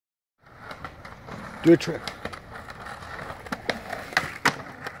Do a trick.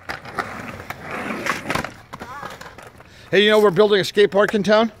 Hey, you know we're building a skate park in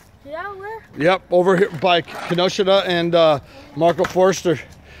town? Yeah, where? Yep, over here by Kenosha and Marco Forster.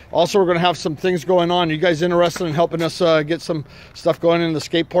 Also, we're going to have some things going on. You guys interested in helping us get some stuff going in the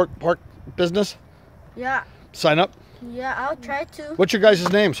skate park business? Yeah. Sign up? Yeah, I'll try to. What's your guys'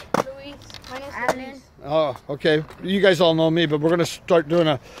 names? Luis. My name's Luis. Oh, okay. You guys all know me, but we're going to start doing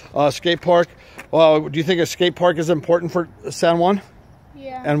a skate park. Do you think a skate park is important for San Juan?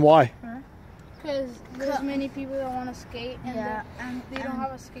 Yeah. And why? Because there's many people that want to skate, and they don't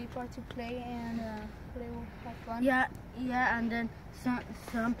have a skate park to play, and they will have fun. Yeah, and then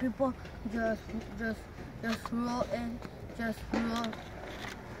some people just roll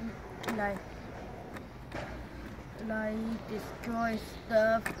like destroy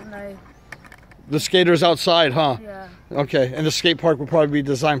stuff like. The skaters outside, huh? Yeah. Okay, and the skate park will probably be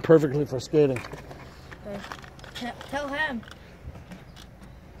designed perfectly for skating. Okay. Tell him.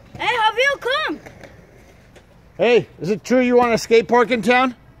 Hey, Javier, come! Hey, is it true you want a skate park in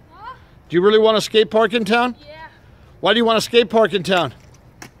town? Huh? Do you really want a skate park in town? Yeah. Why do you want a skate park in town?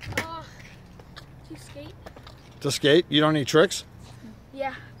 To skate? To skate? You don't need tricks?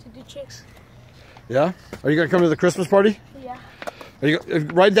 Yeah, to do tricks. Yeah? Are you going to come to the Christmas party? Yeah.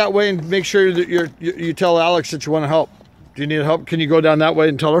 Ride that way and make sure that you tell Alex that you want to help. Do you need help? Can you go down that way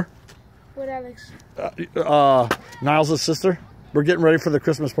and tell her? What, Alex? Niles' sister. We're getting ready for the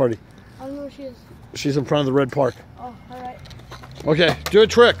Christmas party. I don't know where she is. She's in front of the red park. Oh, alright. Okay, do a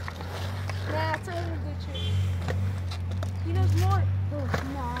trick. Nah, it's not a good trick. He knows more. Oh,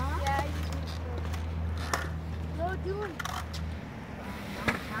 nah. Yeah, he knows more. No, do it.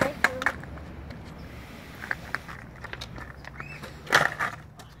 I'm trying to.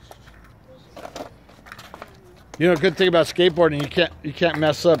 You know, good thing about skateboarding, you can't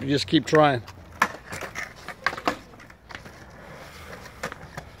mess up. You just keep trying.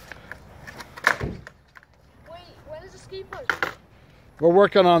 Wait, when is the skate park? We're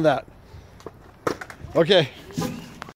working on that. Okay.